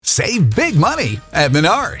Save big money at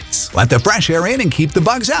Menards. Let the fresh air in and keep the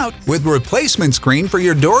bugs out with replacement screen for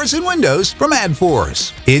your doors and windows from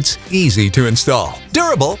AdForce. It's easy to install,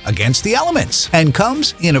 durable against the elements, and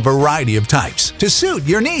comes in a variety of types to suit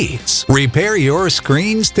your needs. Repair your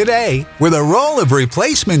screens today with a roll of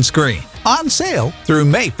replacement screen on sale through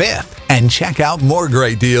May 5th. And check out more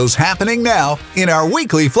great deals happening now in our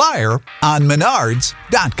weekly flyer on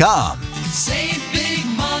Menards.com. Save big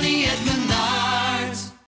money at Menards.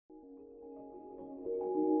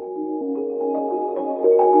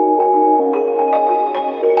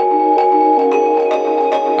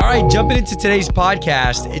 All right, jumping into today's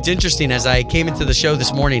podcast, it's interesting. As I came into the show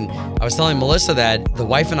this morning, I was telling Melissa that the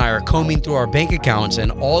wife and I are combing through our bank accounts,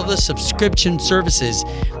 and all the subscription services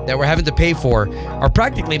that we're having to pay for are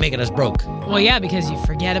practically making us broke. Well, yeah, because you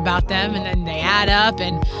forget about them and then they add up.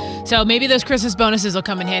 And so maybe those Christmas bonuses will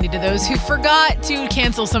come in handy to those who forgot to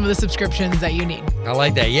cancel some of the subscriptions that you need. I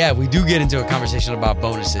like that. Yeah, we do get into a conversation about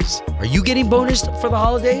bonuses. Are you getting bonused for the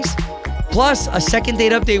holidays? Plus, a second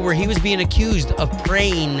date update where he was being accused of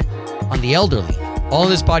preying on the elderly. All in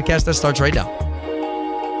this podcast that starts right now.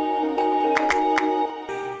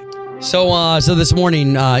 So this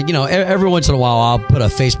morning, every once in a while, I'll put a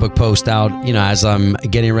Facebook post out, as I'm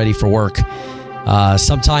getting ready for work.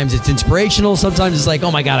 Sometimes it's inspirational. Sometimes it's like,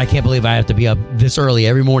 oh my God, I can't believe I have to be up this early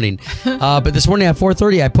every morning. But this morning at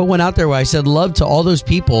 4:30, I put one out there where I said, love to all those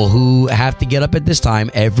people who have to get up at this time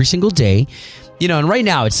every single day. And right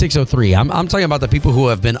now it's 6:03. I'm talking about the people who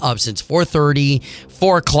have been up since 4:30,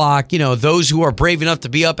 4 o'clock, those who are brave enough to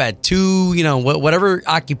be up at 2, whatever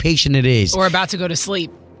occupation it is. Or about to go to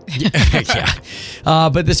sleep. Yeah.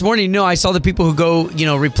 But this morning, I saw the people who go,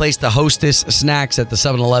 replace the Hostess snacks at the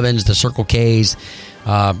 7-Elevens, the Circle K's.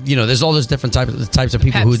 There's all those different types of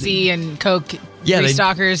people Pepsi and Coke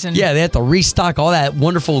restockers. They have to restock all that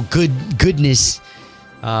wonderful goodness.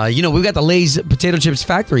 We've got the Lay's Potato Chips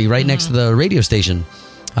Factory right next to the radio station.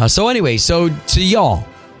 So to y'all,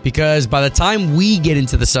 because by the time we get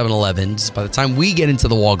into the 7-Elevens, by the time we get into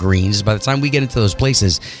the Walgreens, by the time we get into those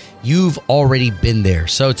places, you've already been there.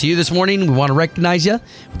 So to you this morning, we want to recognize you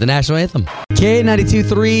with the national anthem.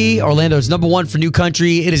 K92.3, Orlando's number one for new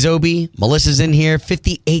country. It is Obi. Melissa's in here.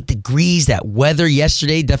 58 degrees. That weather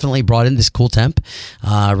yesterday definitely brought in this cool temp.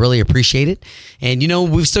 Really appreciate it. And,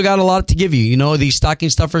 we've still got a lot to give you. These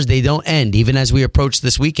stocking stuffers, they don't end. Even as we approach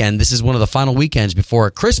this weekend, this is one of the final weekends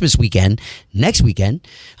before Christmas weekend, next weekend.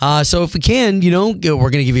 So if we can, we're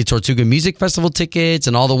going to give you Tortuga Music Festival tickets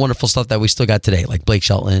and all the wonderful stuff that we still got today, like Blake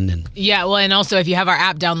Shelton. Yeah, well, and also if you have our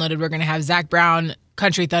app downloaded, we're going to have Zach Brown,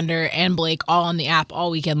 Country Thunder, and Blake all on the app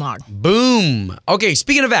all weekend long. Boom. Okay,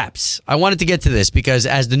 speaking of apps, I wanted to get to this because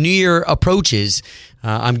as the new year approaches,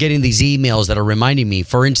 I'm getting these emails that are reminding me.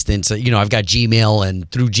 For instance, I've got Gmail,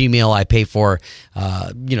 and through Gmail, I pay for,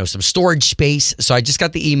 some storage space. So I just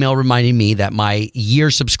got the email reminding me that my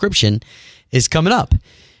year subscription is coming up.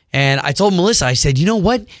 And I told Melissa, I said, you know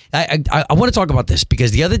what? I want to talk about this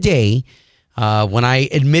because the other day, when I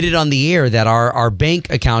admitted on the air that our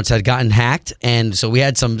bank accounts had gotten hacked, and so we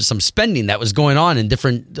had some spending that was going on in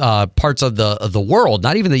different parts of the world,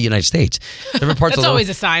 not even the United States. Different parts. That's always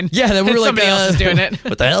a sign. Yeah, that we're like somebody else is doing it.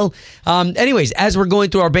 What the hell? Anyways, as we're going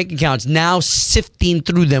through our bank accounts, now sifting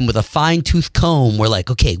through them with a fine-tooth comb, we're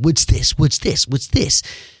like, okay, what's this? What's this? What's this?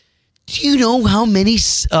 Do you know how many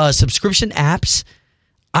subscription apps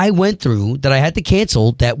I went through that I had to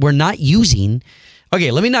cancel that we're not using? Okay,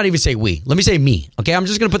 let me not even say we. Let me say me. Okay, I'm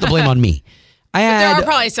just going to put the blame on me. There are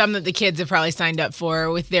probably some that the kids have probably signed up for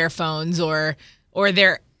with their phones or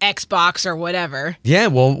their Xbox or whatever. Yeah,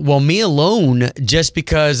 well, me alone, just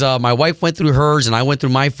because my wife went through hers and I went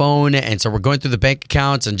through my phone, and so we're going through the bank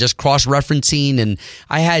accounts and just cross-referencing, and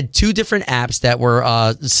I had 2 different apps that were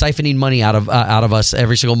siphoning money out of us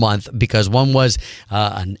every single month because one was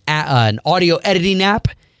an audio editing app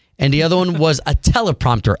and the other one was a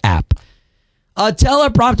teleprompter app. A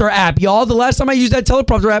teleprompter app, y'all. The last time I used that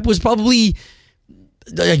teleprompter app was probably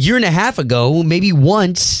a year and a half ago, maybe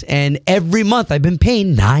once, and every month I've been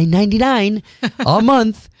paying $9.99 a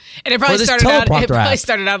month. And it probably started out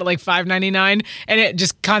at like $5.99, and it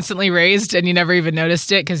just constantly raised, and you never even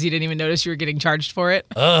noticed it because you didn't even notice you were getting charged for it.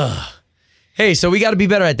 Ugh. Hey, so we got to be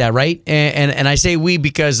better at that, right? And I say we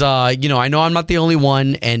because I know I'm not the only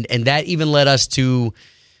one, and that even led us to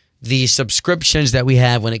the subscriptions that we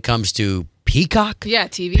have when it comes to Peacock,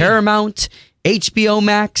 TV, Paramount, HBO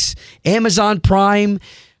Max, Amazon Prime.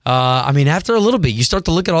 After a little bit, you start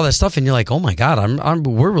to look at all that stuff, and you're like, "Oh my God,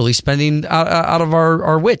 we're really spending out of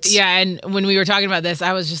our wits." Yeah, and when we were talking about this,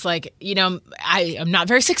 I was just like, I'm not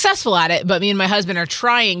very successful at it, but me and my husband are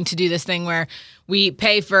trying to do this thing where we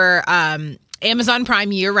pay for Amazon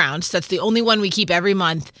Prime year-round. So that's the only one we keep every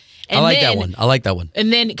month. And I like that one.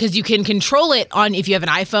 And then, because you can control it on, if you have an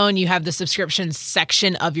iPhone, you have the subscriptions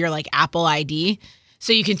section of your like Apple ID.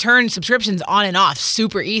 So you can turn subscriptions on and off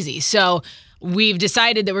super easy. So we've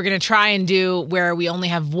decided that we're going to try and do where we only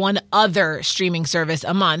have one other streaming service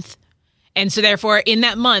a month. And so therefore, in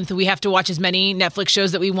that month, we have to watch as many Netflix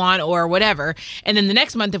shows that we want or whatever. And then the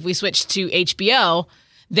next month, if we switch to HBO,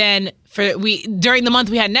 then during the month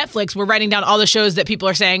we had Netflix, we're writing down all the shows that people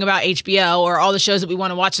are saying about HBO or all the shows that we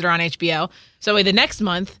want to watch that are on HBO. So the next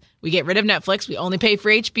month, we get rid of Netflix. We only pay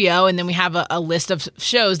for HBO, and then we have a list of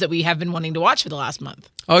shows that we have been wanting to watch for the last month.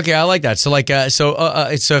 Okay, I like that. So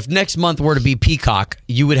so if next month were to be Peacock,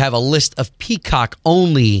 you would have a list of Peacock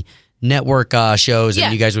only network shows,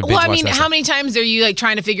 and you guys would binge watch that how stuff. many times are you like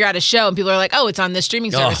trying to figure out a show and people are like, oh, it's on this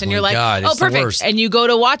streaming service, and you're like, God, oh, it's the perfect, worst. and you go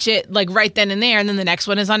to watch it like right then and there, and then the next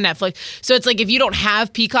one is on Netflix. So it's like, if you don't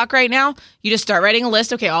have Peacock right now, you just start writing a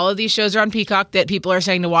list. Okay, all of these shows are on Peacock that people are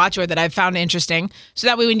saying to watch or that I've found interesting. So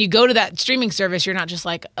that way, when you go to that streaming service, you're not just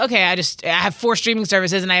like, okay, I have 4 streaming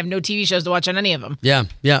services and I have no TV shows to watch on any of them. Yeah.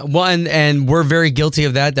 Well, and we're very guilty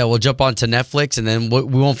of that we'll jump onto Netflix, and then we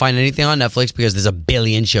won't find anything on Netflix because there's a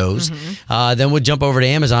billion shows. Then we'll jump over to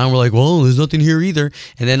Amazon. We're like, well, there's nothing here either.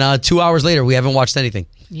 And then 2 hours later, we haven't watched anything.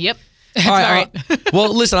 Yep. That's All all right. right.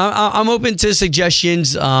 Well, listen, I'm open to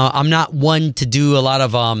suggestions. I'm not one to do a lot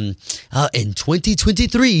of in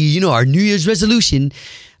 2023, our New Year's resolution.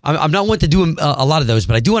 I'm not one to do a lot of those,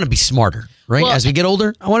 but I do want to be smarter, right? Well, as we get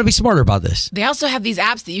older, I want to be smarter about this. They also have these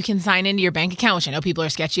apps that you can sign into your bank account, which I know people are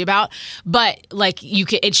sketchy about, but like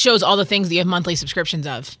it shows all the things that you have monthly subscriptions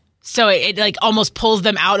of. So it like almost pulls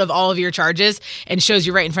them out of all of your charges and shows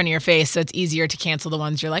you right in front of your face. So it's easier to cancel the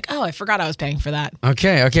ones you're like, oh, I forgot I was paying for that.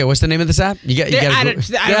 Okay. What's the name of this app? I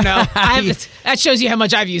don't know. That shows you how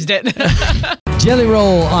much I've used it. Jelly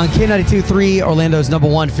Roll on K92.3, Orlando's number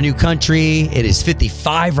one for new country. It is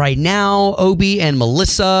 55 right now. Obi and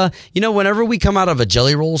Melissa. Whenever we come out of a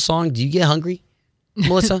Jelly Roll song, do you get hungry,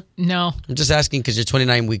 Melissa? No. I'm just asking because you're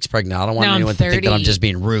 29 weeks pregnant. I don't want No, I'm anyone to think that 30. I'm just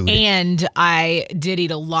being rude. And I did eat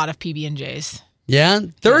a lot of PB&Js. Yeah?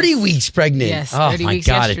 30 weeks pregnant. Yes, Oh 30 my weeks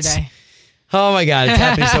God, yesterday. Oh my God, it's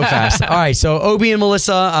happening so fast. All right, so Obi and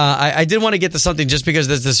Melissa, I did want to get to something just because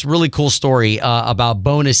there's this really cool story about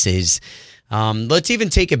bonuses. Let's even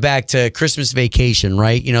take it back to Christmas Vacation,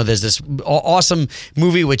 right? There's this awesome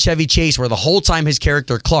movie with Chevy Chase where the whole time his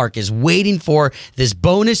character Clark is waiting for this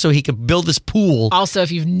bonus so he could build this pool. Also,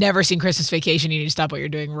 if you've never seen Christmas Vacation, you need to stop what you're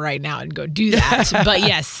doing right now and go do that. But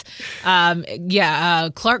yes,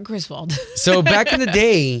 Clark Griswold. So back in the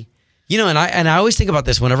day, and I always think about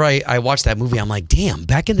this whenever I watch that movie. I'm like, damn,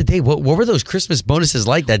 back in the day, what were those Christmas bonuses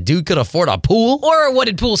like? That dude could afford a pool? Or what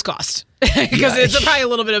did pools cost? Because it's probably a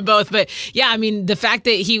little bit of both. But yeah, I mean, the fact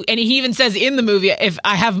that he even says in the movie, if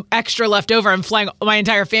I have extra left over, I'm flying my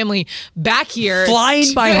entire family back here.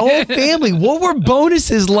 Flying my whole family. What were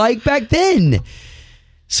bonuses like back then?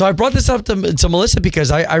 So I brought this up to Melissa because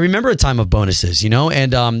I remember a time of bonuses,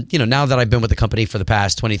 and now that I've been with the company for the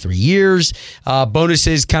past 23 years,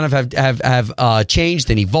 bonuses kind of have changed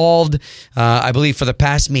and evolved. I believe for the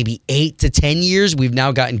past maybe 8 to 10 years, we've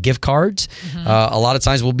now gotten gift cards. A lot of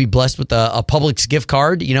times we'll be blessed with a Publix gift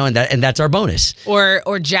card, and that's our bonus.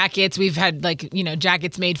 Or jackets. We've had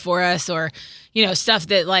jackets made for us, or stuff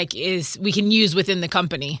that we can use within the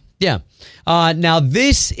company. Yeah. Now,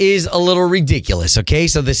 this is a little ridiculous, okay?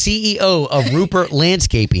 So the CEO of Rupert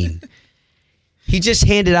Landscaping, he just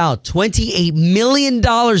handed out $28 million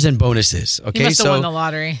in bonuses, okay? He must have won the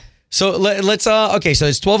lottery. So let's, okay, so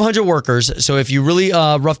it's 1,200 workers. So if you really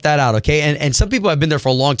rough that out, okay? And some people have been there for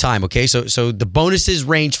a long time, okay? So the bonuses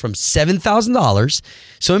range from $7,000.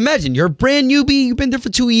 So imagine, you're a brand newbie, you've been there for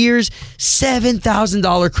 2 years,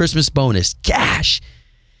 $7,000 Christmas bonus, cash.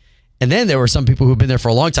 And then there were some people who've been there for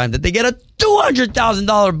a long time that they get a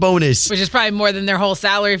 $200,000 bonus. Which is probably more than their whole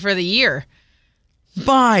salary for the year.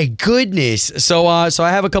 My goodness. So I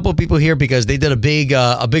have a couple of people here because they did a big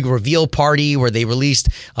reveal party where they released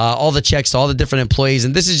all the checks to all the different employees.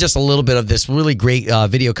 And this is just a little bit of this really great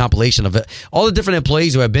video compilation of it. All the different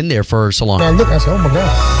employees who have been there for so long. Man, look, I said, oh my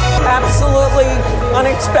God. Absolutely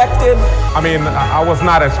unexpected. I mean, I was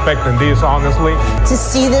not expecting this, honestly. To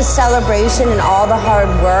see this celebration and all the hard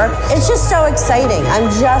work, it's just so exciting. I'm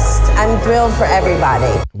thrilled for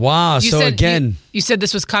everybody. Wow. You said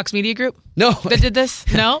this was Cox Media Group? No. That did this?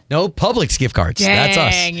 No? No, Publix gift cards. That's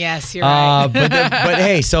us. Dang, yes, you're right. But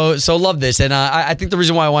hey, so love this. And I think the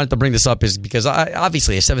reason why I wanted to bring this up is because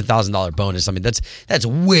obviously a $7,000 bonus, I mean, that's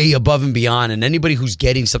way above and beyond. And anybody who's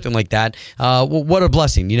getting something like that, what a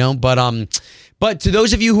blessing, But to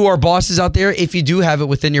those of you who are bosses out there, if you do have it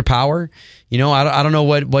within your power, I don't know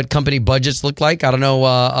what company budgets look like. I don't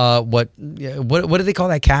know what do they call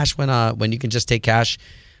that cash when you can just take cash.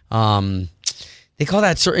 They call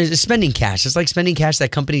that spending cash. It's like spending cash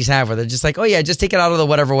that companies have where they're just like, oh yeah, just take it out of the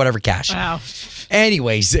whatever cash. Wow.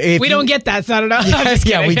 Anyways, we don't get that, so I don't know.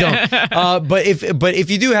 Yeah, we don't. But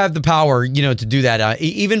if you do have the power, to do that,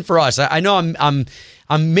 even for us, I know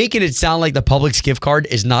I'm making it sound like the Publix gift card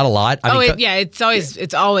is not a lot. It's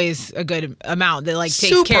always a good amount that like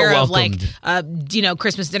takes care welcomed. of like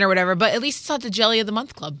Christmas dinner or whatever. But at least it's not the Jelly of the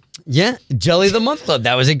Month Club. Yeah, Jelly of the Month Club.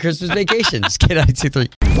 That was in Christmas Vacations. K92.3.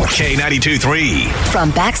 K92.3.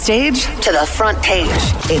 From backstage to the front page,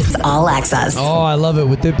 it's All Access. Oh, I love it.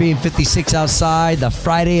 With it being 56 outside, the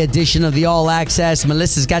Friday edition of the All Access,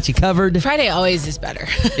 Melissa's got you covered. Friday always is better.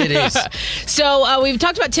 It is. So we've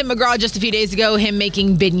talked about Tim McGraw just a few days ago, him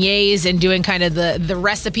making beignets and doing kind of the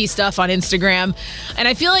recipe stuff on Instagram. And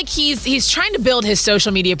I feel like he's trying to build his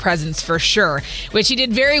social media presence for sure, which he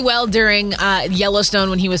did very well during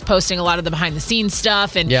Yellowstone when he was posting a lot of the behind the scenes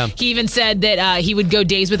stuff. And he even said that he would go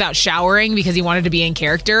days without showering because he wanted to be in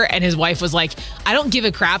character. And his wife was like, I don't give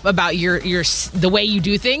a crap about the way you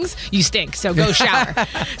do things. You stink. So go shower.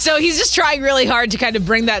 So he's just trying really hard to kind of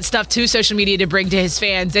bring that stuff to social media to bring to his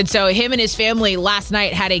fans. And so him and his family last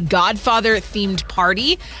night had a Godfather themed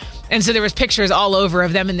party. And so there was pictures all over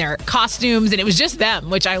of them in their costumes, and it was just them,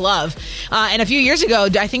 which I love. And a few years ago,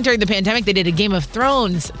 I think during the pandemic, they did a Game of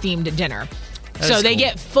Thrones themed dinner. So they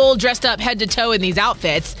get full dressed up head to toe in these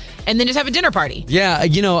outfits and then just have a dinner party. Yeah,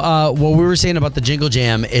 what we were saying about the Jingle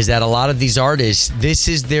Jam is that a lot of these artists, this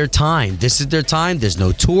is their time. There's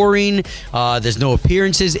no touring. There's no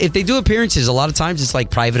appearances. If they do appearances, a lot of times it's like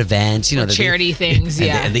private events, charity things.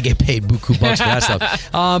 And they get paid buku bucks for that stuff.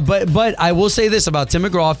 But I will say this about Tim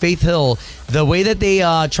McGraw, Faith Hill, the way that they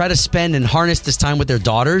try to spend and harness this time with their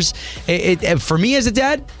daughters. For me as a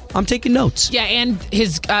dad, I'm taking notes. Yeah, and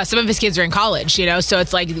his some of his kids are in college, so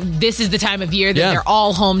it's like this is the time of year that they're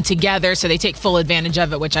all home together, so they take full advantage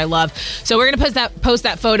of it, which I love. So we're going to post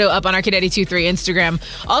that photo up on our K92.3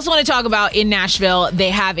 Instagram. Also want to talk about in Nashville, they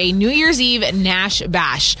have a New Year's Eve Nash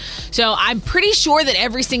Bash. So I'm pretty sure that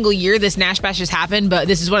every single year this Nash Bash has happened, but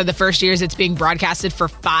this is one of the first years it's being broadcasted for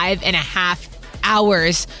 5.5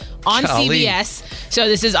 hours on CBS. So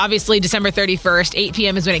this is obviously December 31st. 8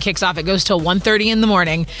 p.m. is when it kicks off. It goes till 1:30 in the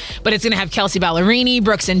morning. But it's going to have Kelsey Ballerini,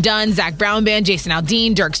 Brooks and Dunn, Zach Brown Band, Jason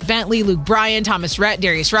Aldean, Dierks Bentley, Luke Bryan, Thomas Rhett,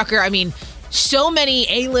 Darius Rucker. I mean, so many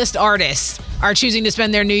A-list artists are choosing to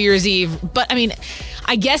spend their New Year's Eve. But, I mean,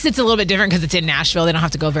 I guess it's a little bit different because it's in Nashville. They don't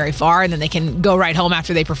have to go very far, and then they can go right home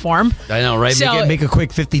after they perform. I know, right? So make a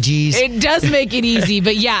quick 50 G's. It does make it easy.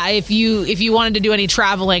 But yeah, if you wanted to do any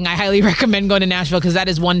traveling, I highly recommend going to Nashville because that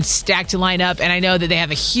is one stack to line up. And I know that they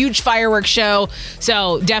have a huge fireworks show.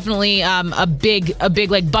 So definitely a big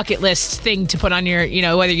like bucket list thing to put on your,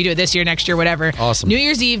 whether you do it this year, next year, whatever. Awesome. New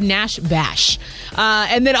Year's Eve Nash Bash.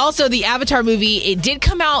 And then also the Avatar movie, it did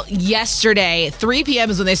come out yesterday. 3 p.m.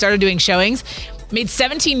 is when they started doing showings. Made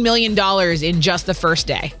 $17 million in just the first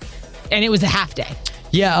day. And it was a half day.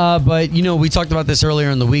 Yeah, but we talked about this earlier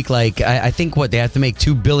in the week. Like, I think they have to make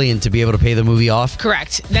 $2 billion to be able to pay the movie off.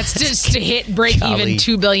 Correct. That's just to hit break even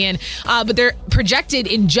 $2 billion. But they're projected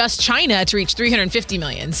in just China to reach $350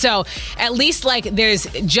 million. So at least there's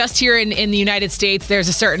just here in the United States, there's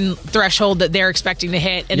a certain threshold that they're expecting to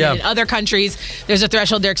hit, and then in other countries, there's a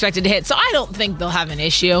threshold they're expected to hit. So I don't think they'll have an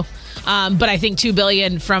issue. But I think $2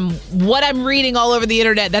 billion, from what I'm reading all over the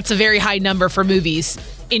internet, that's a very high number for movies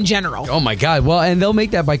in general. Oh my God. Well, and they'll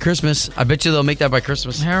make that by Christmas. I bet you they'll make that by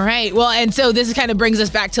Christmas. All right. Well, and so this kind of brings us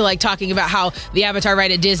back to talking about how the Avatar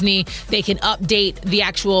ride at Disney, they can update the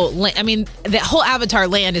actual the whole Avatar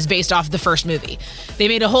land is based off the first movie. They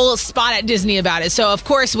made a whole spot at Disney about it. So of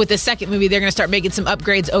course, with the second movie, they're going to start making some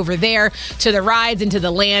upgrades over there to the rides and to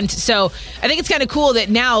the land. So I think it's kind of cool that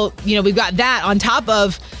now, we've got that on top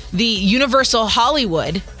of the Universal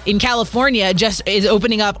Hollywood in California just is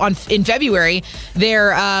opening up in February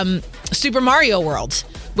their Super Mario World,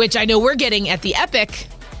 which I know we're getting at the Epic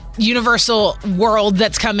Universal World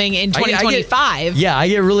that's coming in 2025. I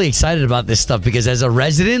get really excited about this stuff because as a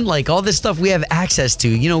resident, all this stuff we have access to.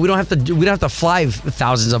 We don't have to fly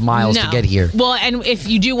thousands of miles to get here. Well, and if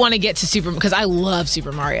you do want to get to because I love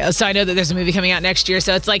Super Mario, so I know that there's a movie coming out next year,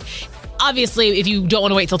 so it's obviously, if you don't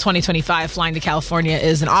want to wait till 2025, flying to California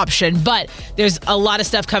is an option. But there's a lot of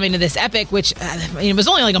stuff coming to this Epic, which it was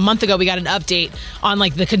only a month ago we got an update on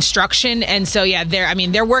the construction. And so,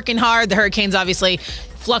 they're working hard. The Hurricanes obviously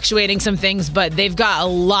fluctuating some things, but they've got a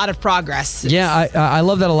lot of progress. Yeah, I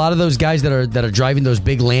love that a lot of those guys that are driving those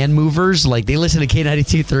big land movers, like they listen to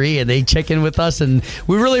K92.3 and they check in with us, and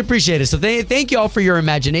we really appreciate it. So thank you all for your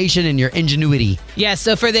imagination and your ingenuity. Yeah,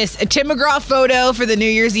 so for this Tim McGraw photo for the New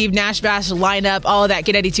Year's Eve Nash Bash lineup, all of that,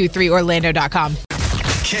 K92.3Orlando.com.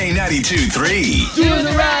 K92.3. Doing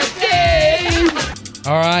the right thing.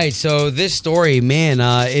 All right, so this story, man,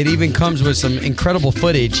 it even comes with some incredible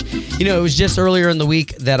footage. You know, it was just earlier in the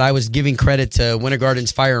week that I was giving credit to Winter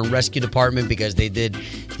Gardens Fire and Rescue Department because they did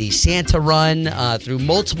the Santa run through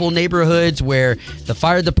multiple neighborhoods where the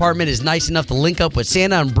fire department is nice enough to link up with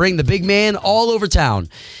Santa and bring the big man all over town.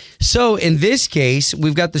 So in this case,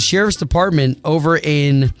 we've got the sheriff's department over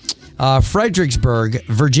in Fredericksburg,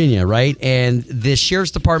 Virginia, right? And the sheriff's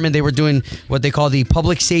department, they were doing what they call the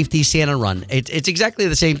public safety Santa run. It's exactly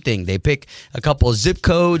the same thing. They pick a couple of zip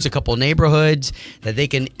codes, a couple of neighborhoods that they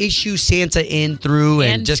can issue Santa in through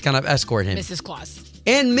and just kind of escort him. Mrs. Claus.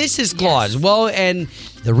 And Mrs. Claus. Yes. Well, and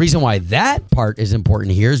the reason why that part is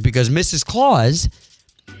important here is because Mrs. Claus,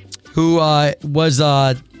 who was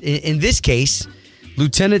in this case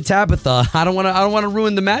Lieutenant Tabitha, I don't want to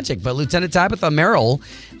ruin the magic, but Lieutenant Tabitha Merrill,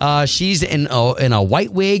 she's in a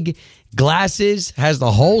white wig, glasses, has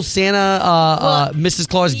the whole Santa Mrs.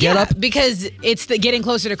 Claus getup. Because it's getting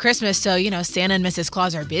closer to Christmas, so Santa and Mrs.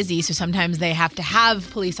 Claus are busy, so sometimes they have to have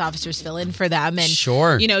police officers fill in for them and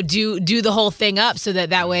do the whole thing up so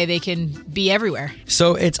that way they can be everywhere.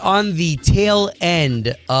 So it's on the tail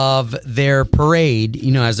end of their parade,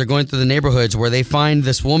 as they're going through the neighborhoods where they find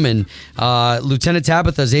this woman. Lieutenant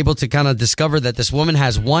Tabitha is able to kind of discover that this woman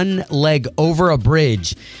has one leg over a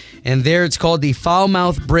bridge. And there it's called the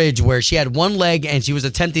Foulmouth Bridge, where she had one leg and she was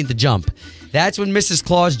attempting to jump. That's when Mrs.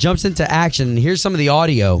 Claus jumps into action. And here's some of the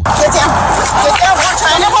audio. Get down. Get down. We're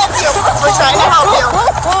trying to help you. We're trying to help you.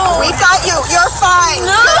 We got you. You're fine.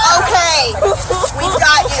 You're okay. We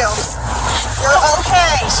got you. You're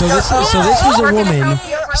okay.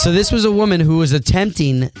 So this was a woman who was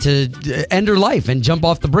attempting to end her life and jump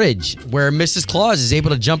off the bridge, where Mrs. Claus is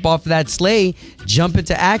able to jump off that sleigh, jump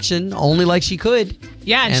into action only like she could.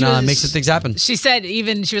 Yeah, and makes things happen. She said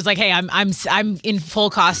she was like, "Hey, I'm in full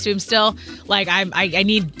costume still. Like I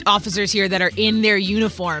need officers here that are in their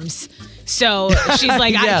uniforms." So she's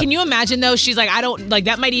like, can you imagine though? She's like, I don't like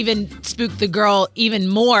that might even spook the girl even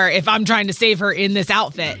more if I'm trying to save her in this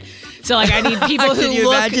outfit. So like I need people who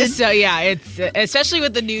look. Imagine? So yeah, it's especially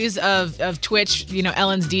with the news of Twitch,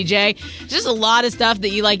 Ellen's DJ. There's just a lot of stuff that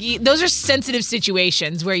you like. Those are sensitive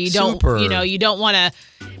situations where you don't want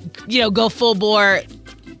to go full bore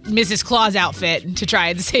Mrs. Claus outfit to try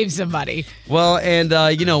and save somebody. Well, and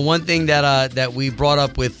one thing that we brought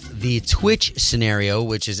up with the Twitch scenario,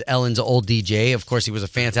 which is Ellen's old DJ, of course he was a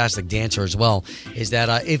fantastic dancer as well, is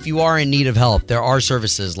that if you are in need of help, there are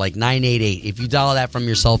services like 988. If you dial that from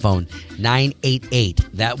your cell phone, 988,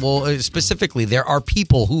 that will specifically, there are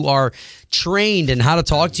people who are trained in how to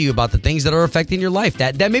talk to you about the things that are affecting your life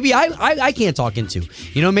that maybe I can't talk into.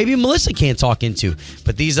 Maybe Melissa can't talk into.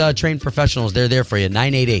 But these trained professionals, they're there for you.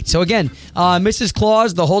 988. So again, Mrs.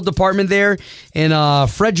 Claus, the whole department there in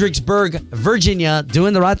Fredericksburg, Virginia,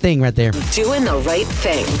 doing the right thing right there. Doing the right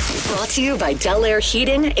thing. Brought to you by Del Air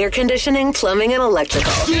Heating, Air Conditioning, Plumbing, and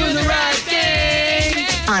Electrical. Doing the right thing.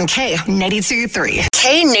 On K92.3.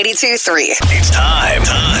 K92.3. It's time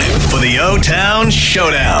for the O-Town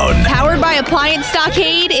Showdown. Powered by Appliance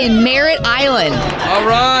Stockade in Merritt Island. All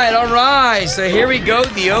right. So here we go,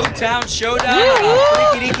 the O-Town Showdown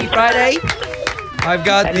on Freaky Deaky Friday. I've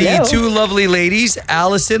got the two lovely ladies,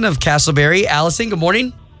 Allison of Castleberry. Allison, good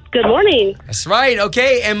morning. Good morning. That's right.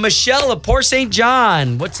 Okay, and Michelle of Port St.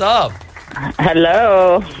 John. What's up?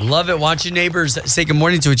 Hello. Love it. Why don't you neighbors say good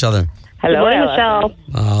morning to each other? Hello, good morning, Michelle.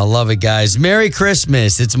 Oh, love it, guys. Merry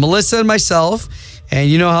Christmas. It's Melissa and myself. And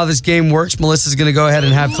you know how this game works. Melissa's going to go ahead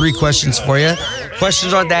and have 3 questions for you.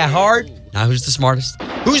 Questions aren't that hard. Now, who's the smartest?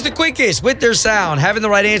 Who's the quickest with their sound, having the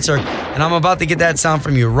right answer? And I'm about to get that sound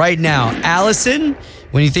from you right now. Allison,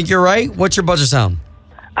 when you think you're right, what's your buzzer sound?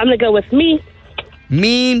 I'm going to go with me.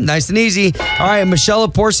 Me, nice and easy. All right, Michelle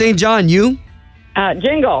of Port St. John, you?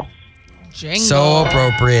 Jingle. So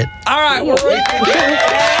appropriate. All right, we're ready to go.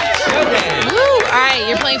 All right,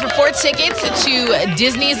 you're playing for 4 tickets to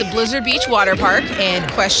Disney's Blizzard Beach Water Park. And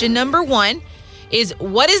question number 1 is,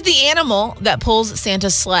 what is the animal that pulls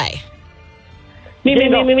Santa's sleigh?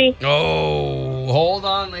 Me. Oh, hold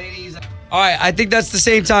on, ladies. All right, I think that's the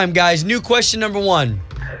same time, guys. New question number 1.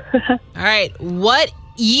 All right, what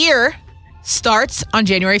year starts on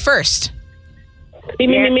January 1st?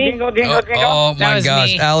 Me. Oh, my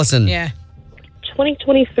gosh. Me. Allison. Yeah.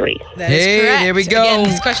 2023. That is Hey, correct. there we go. Again,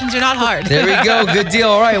 these questions are not hard. There we go. Good deal.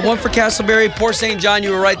 All right, one for Castleberry. Port St. John,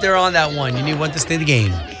 you were right there on that one. You need one to stay the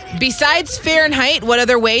game. Besides Fahrenheit, what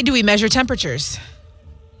other way do we measure temperatures?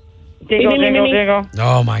 Jingle, jingle, jingle.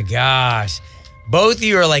 Oh, my gosh. Both of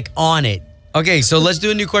you are like on it. Okay, so let's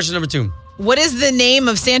do a new question number 2. What is the name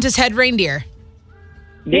of Santa's head reindeer?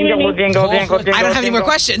 Jingle, jingle, jingle, jingle. I don't have any more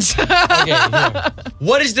questions. Okay, yeah.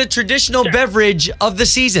 What is the traditional beverage of the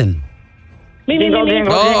season? Jingle,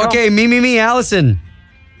 jingle, Oh, okay. Me, Allison.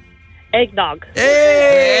 Eggnog.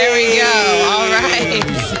 Hey! There we go. All right.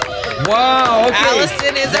 Wow, okay.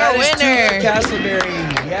 Allison is That our winner.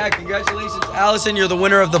 Castleberry. Yeah, congratulations, Allison. You're the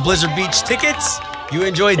winner of the Blizzard Beach tickets. You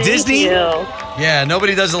enjoy Disney? You. Yeah,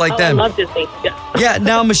 nobody does it like I them. love Disney. Yeah. Yeah,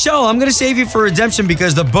 now, Michelle, I'm going to save you for redemption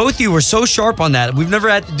because the both of you were so sharp on that. We've never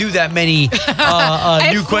had to do that many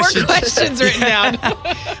I new have 4 questions written down.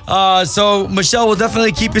 So, Michelle, we'll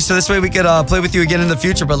definitely keep you so this way we could play with you again in the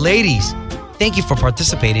future. But, ladies, thank you for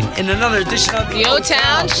participating in another edition of The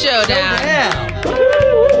O-Town Showdown.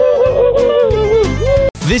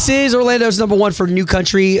 This is Orlando's number 1 for New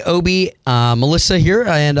Country, Obi, Melissa here.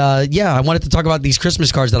 And yeah, I wanted to talk about these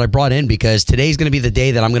Christmas cards that I brought in because today's going to be the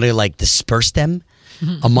day that I'm going to like disperse them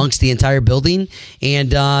amongst the entire building.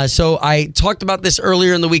 And so I talked about this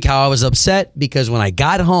earlier in the week, how I was upset because when I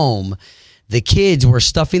got home, the kids were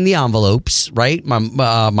stuffing the envelopes, right?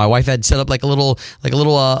 My wife had set up like a little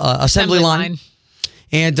assembly line.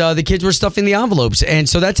 And the kids were stuffing the envelopes. And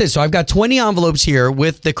so that's it. So I've got 20 envelopes here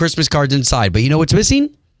with the Christmas cards inside. But you know what's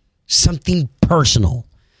missing? Something personal.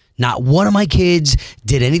 Not one of my kids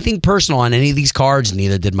did anything personal on any of these cards.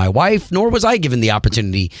 Neither did my wife, nor was I given the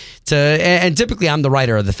opportunity to. And typically, I'm the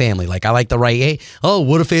writer of the family. Like, I like to write, hey, oh,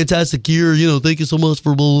 what a fantastic year. You know, thank you so much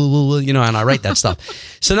for blah, blah, blah, blah, you know, and I write that stuff.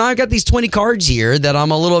 So now I've got these 20 cards here that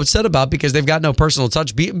I'm a little upset about because they've got no personal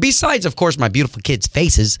touch. Besides, of course, my beautiful kids'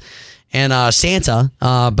 faces and Santa.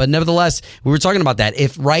 But nevertheless, we were talking about that.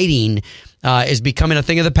 If writing is becoming a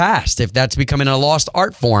thing of the past, if that's becoming a lost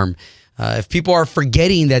art form, if people are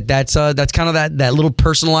forgetting that's kind of that little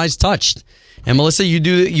personalized touch. And Melissa, you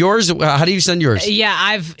do yours. How do you send yours? Yeah,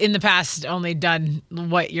 I've in the past only done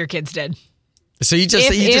what your kids did. So you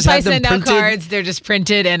just if have I them send out printed? cards, they're just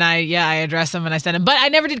printed, and I address them and I send them. But I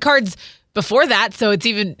never did cards before that, so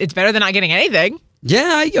it's better than not getting anything.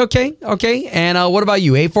 Yeah. Okay. And what about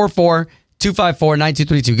you?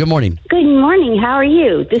 844-254-9232. Good morning. Good morning. How are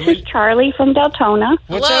you? This is Charlie from Deltona.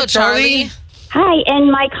 What's up, Charlie? Hi,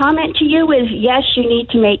 and my comment to you is, yes, you need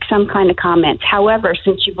to make some kind of comments. However,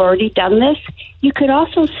 since you've already done this, you could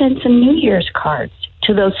also send some New Year's cards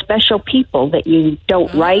to those special people that you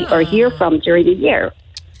don't write or hear from during the year.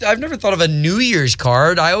 I've never thought of a New Year's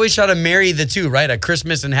card. I always try to marry the two, right? A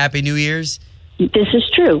Christmas and Happy New Year's. This is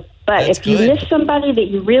true. But That's if you good. miss somebody that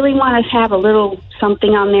you really want to have a little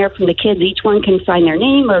something on there from the kids, each one can sign their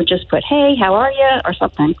name or just put, hey, how are you, or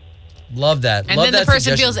something. Love that. And Love then the that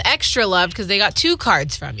person suggestion. feels extra loved because they got 2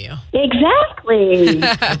 cards from you. Exactly.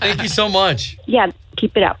 Thank you so much. Yeah,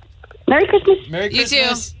 keep it up. Merry Christmas. Merry You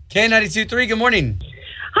Christmas. K92.3, good morning.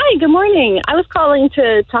 Hi, good morning. I was calling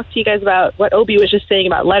to talk to you guys about what Obi was just saying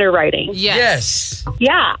about letter writing. Yes.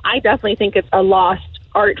 Yeah, I definitely think it's a lost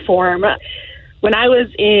art form. When I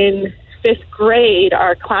was in 5th grade,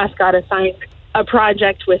 our class got assigned a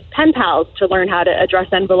project with pen pals to learn how to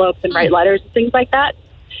address envelopes and write letters and things like that.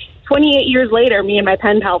 28 years later, me and my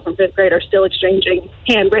pen pal from 5th grade are still exchanging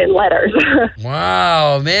handwritten letters.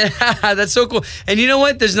 Wow, man. That's so cool. And you know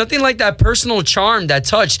what? There's nothing like that personal charm, that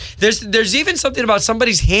touch. There's even something about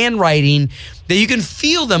somebody's handwriting that you can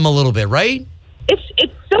feel them a little bit, right?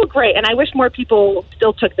 It's so great, and I wish more people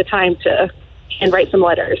still took the time to handwrite some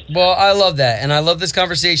letters. Well, I love that. And I love this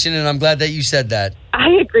conversation, and I'm glad that you said that.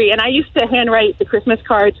 I agree, and I used to handwrite the Christmas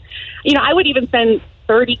cards. You know, I would even send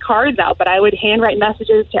 30 cards out, but I would handwrite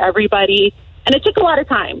messages to everybody. And it took a lot of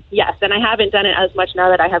time, yes. And I haven't done it as much now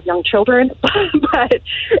that I have young children. But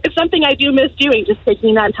it's something I do miss doing, just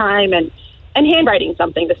taking that time and handwriting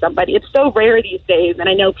something to somebody. It's so rare these days, and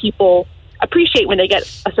I know people appreciate when they get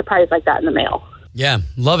a surprise like that in the mail. Yeah,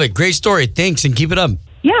 love it. Great story. Thanks, and keep it up.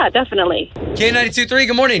 Yeah, definitely. K92.3,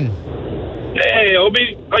 good morning. Hey,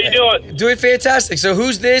 Obi. How you doing? Doing fantastic. So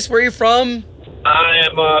who's this? Where are you from? I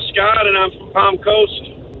am Scott, and I'm from Palm Coast.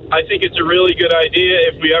 I think it's a really good idea.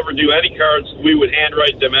 If we ever do any cards, we would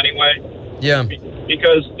handwrite them anyway. Yeah.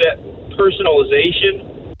 Because that personalization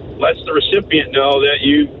lets the recipient know that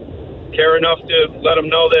you care enough to let them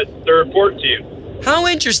know that they're important to you. How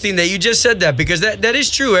interesting that you just said that, because that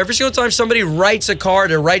is true. Every single time somebody writes a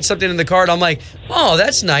card or writes something in the card, I'm like, oh,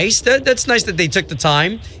 that's nice. That's nice that they took the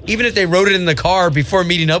time, even if they wrote it in the car before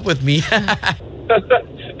meeting up with me.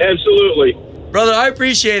 Absolutely. Brother, I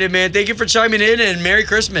appreciate it, man. Thank you for chiming in, and Merry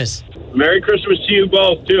Christmas. Merry Christmas to you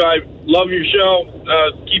both, too. I love your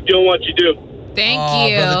show. Keep doing what you do. Thank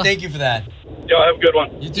you. Brother, thank you for that. Y'all have a good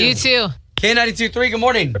one. You too. K92.3, good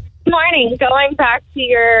morning. Good morning. Going back to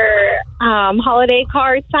your holiday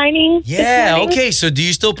card signing. Yeah, okay. So do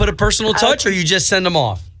you still put a personal touch, or you just send them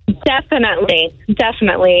off? Definitely.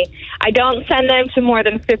 I don't send them to more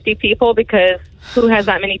than 50 people because who has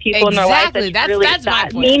that many people in their life that's really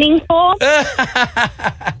that meaningful?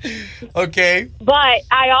 Okay. But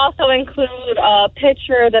I also include a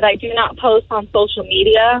picture that I do not post on social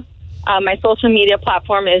media. My social media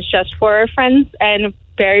platform is just for friends and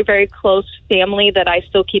very, very close family that I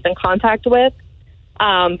still keep in contact with.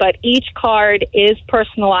 But each card is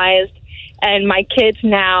personalized, and my kids,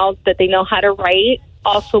 now that they know how to write,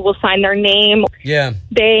 also will sign their name. Yeah.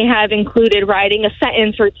 They have included writing a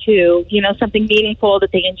sentence or two, something meaningful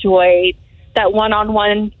that they enjoyed, that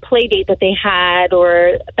one-on-one play date that they had,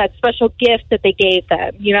 or that special gift that they gave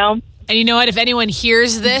them, And you know what? If anyone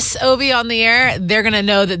hears this, Obi, on the air, they're going to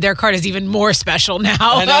know that their card is even more special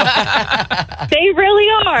now. They really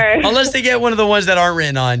are. Unless they get one of the ones that aren't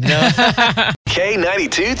written on.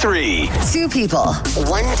 K92.3. Two people,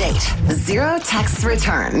 one date, 0 texts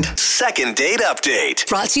returned. Second date update.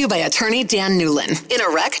 Brought to you by attorney Dan Newlin. In a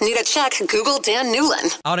wreck, need a check, Google Dan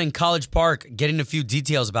Newlin. Out in College Park, getting a few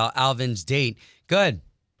details about Alvin's date. Good.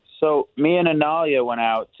 So me and Analia went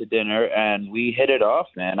out to dinner, and we hit it off,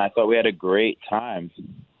 man. I thought we had a great time.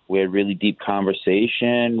 We had really deep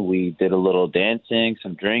conversation. We did a little dancing,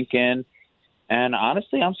 some drinking. And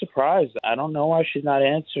honestly, I'm surprised. I don't know why she's not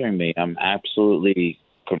answering me. I'm absolutely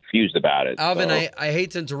confused about it. Alvin, I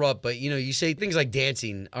hate to interrupt, but you say things like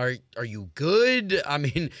dancing. Are you good? I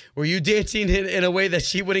mean, were you dancing in a way that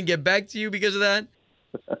she wouldn't get back to you because of that?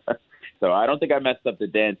 So I don't think I messed up the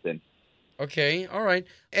dancing. Okay, all right.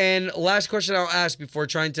 And last question I'll ask before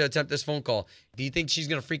trying to attempt this phone call. Do you think she's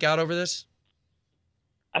going to freak out over this?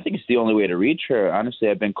 I think it's the only way to reach her. Honestly,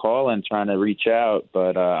 I've been calling, trying to reach out,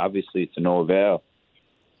 but obviously it's to no avail.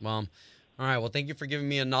 Well, all right. Well, thank you for giving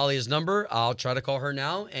me Analia's number. I'll try to call her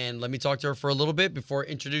now, and let me talk to her for a little bit before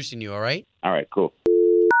introducing you, all right? All right, cool.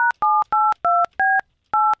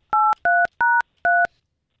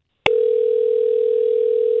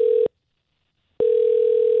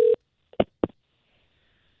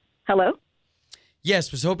 Hello?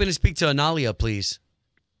 Yes, was hoping to speak to Analia, please.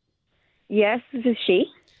 Yes, this is she.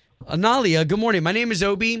 Analia, good morning. My name is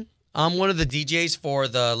Obi. I'm one of the DJs for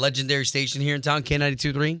the legendary station here in town,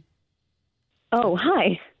 K92.3. Oh,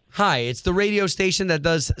 hi. Hi, it's the radio station that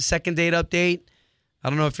does Second Date Update. I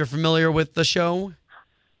don't know if you're familiar with the show.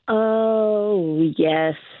 Oh,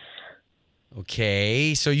 yes.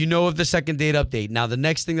 Okay, so you know of the Second Date Update. Now, the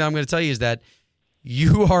next thing that I'm going to tell you is that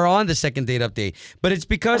you are on the Second Date Update, but it's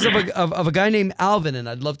because of a guy named Alvin, and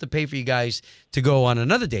I'd love to pay for you guys to go on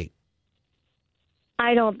another date.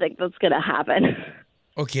 I don't think that's going to happen.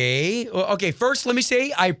 Okay. First, let me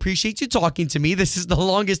say I appreciate you talking to me. This is the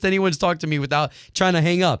longest anyone's talked to me without trying to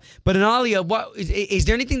hang up. But Analia, what is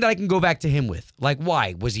there anything that I can go back to him with? Like,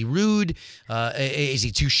 why was he rude? Is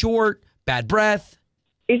he too short? Bad breath?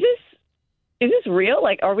 Is this real?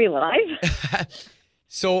 Like, are we live?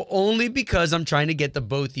 So only because I'm trying to get the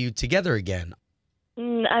both of you together again.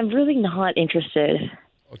 I'm really not interested.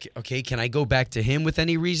 Okay. Can I go back to him with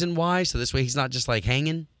any reason why? So this way he's not just like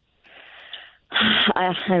hanging?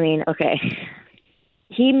 I mean, okay.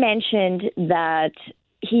 He mentioned that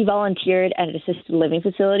he volunteered at an assisted living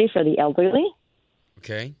facility for the elderly.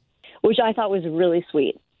 Okay. Which I thought was really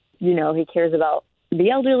sweet. He cares about the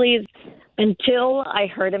elderly. Until I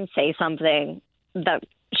heard him say something that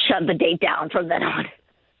shut the date down from then on.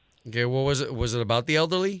 Okay, what was it? Was it about the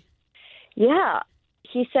elderly? Yeah.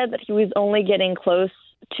 He said that he was only getting close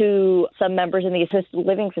to some members in the assisted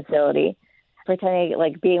living facility, pretending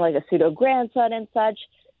like being like a pseudo grandson and such,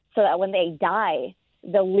 so that when they die,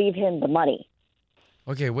 they'll leave him the money.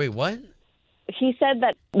 Okay, wait, what? He said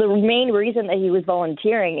that the main reason that he was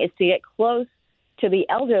volunteering is to get close to the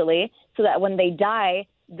elderly so that when they die,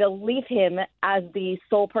 they'll leave him as the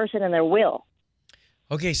sole person in their will.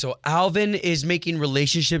 Okay, so Alvin is making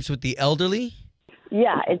relationships with the elderly?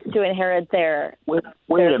 Yeah, it's to inherit their... Wait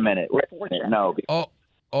a minute. No.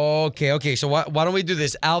 Oh, okay. So why don't we do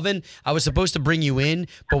this? Alvin, I was supposed to bring you in,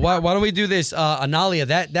 but why don't we do this? Analia,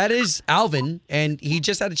 that is Alvin, and he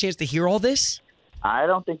just had a chance to hear all this? I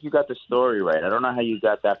don't think you got the story right. I don't know how you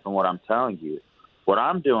got that from what I'm telling you. What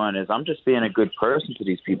I'm doing is I'm just being a good person to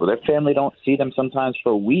these people. Their family don't see them sometimes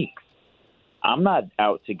for weeks. I'm not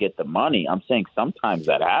out to get the money. I'm saying sometimes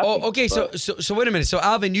that happens. Oh, okay. So wait a minute. So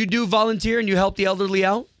Alvin, you do volunteer and you help the elderly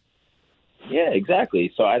out? Yeah,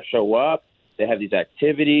 exactly. So I show up. They have these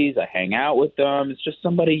activities. I hang out with them. It's just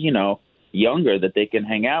somebody, younger that they can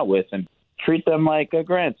hang out with and treat them like a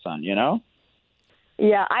grandson,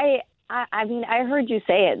 Yeah, I mean, I heard you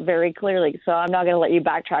say it very clearly, so I'm not going to let you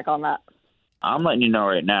backtrack on that. I'm letting you know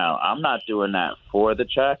right now, I'm not doing that for the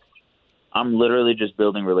check. I'm literally just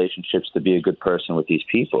building relationships to be a good person with these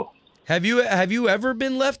people. Have you ever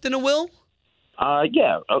been left in a will?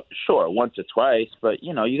 Yeah, sure, once or twice, but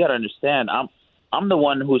you got to understand, I'm the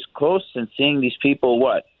one who's close and seeing these people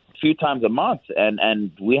a few times a month,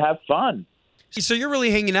 and we have fun. So you're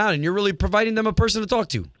really hanging out and you're really providing them a person to talk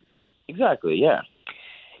to. Exactly, yeah.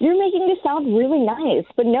 You're making this sound really nice,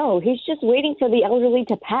 but no, he's just waiting for the elderly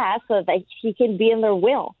to pass so that he can be in their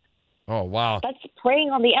will. Oh, wow. That's preying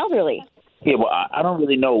on the elderly. Yeah, well, I don't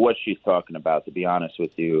really know what she's talking about, to be honest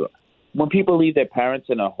with you. When people leave their parents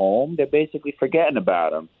in a home, they're basically forgetting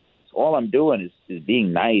about them. So all I'm doing is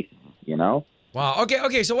being nice, Wow.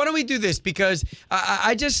 Okay. So why don't we do this? Because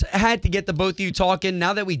I just had to get the both of you talking.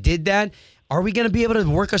 Now that we did that, are we going to be able to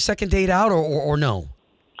work a second date out or no?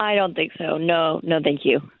 I don't think so. No, thank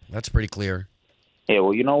you. That's pretty clear. Yeah,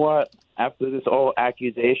 well, you know what? After this whole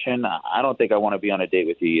accusation, I don't think I want to be on a date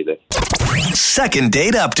with you either. Second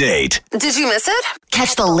date update. Did you miss it?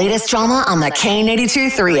 Catch the latest drama on the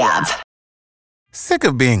K82-3 app. Sick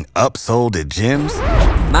of being upsold at gyms?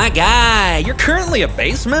 My guy, you're currently a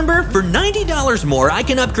base member? For $90 more, I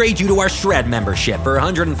can upgrade you to our Shred membership. For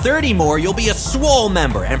 $130 more, you'll be a Swole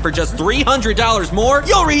member. And for just $300 more,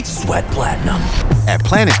 you'll reach Sweat Platinum. At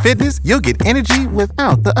Planet Fitness, you'll get energy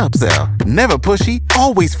without the upsell. Never pushy,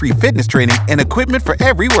 always free fitness training and equipment for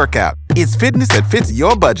every workout. It's fitness that fits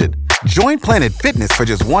your budget. Join Planet Fitness for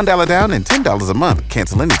just $1 down and $10 a month.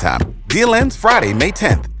 Cancel anytime. Deal ends Friday, May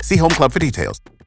 10th. See Home Club for details.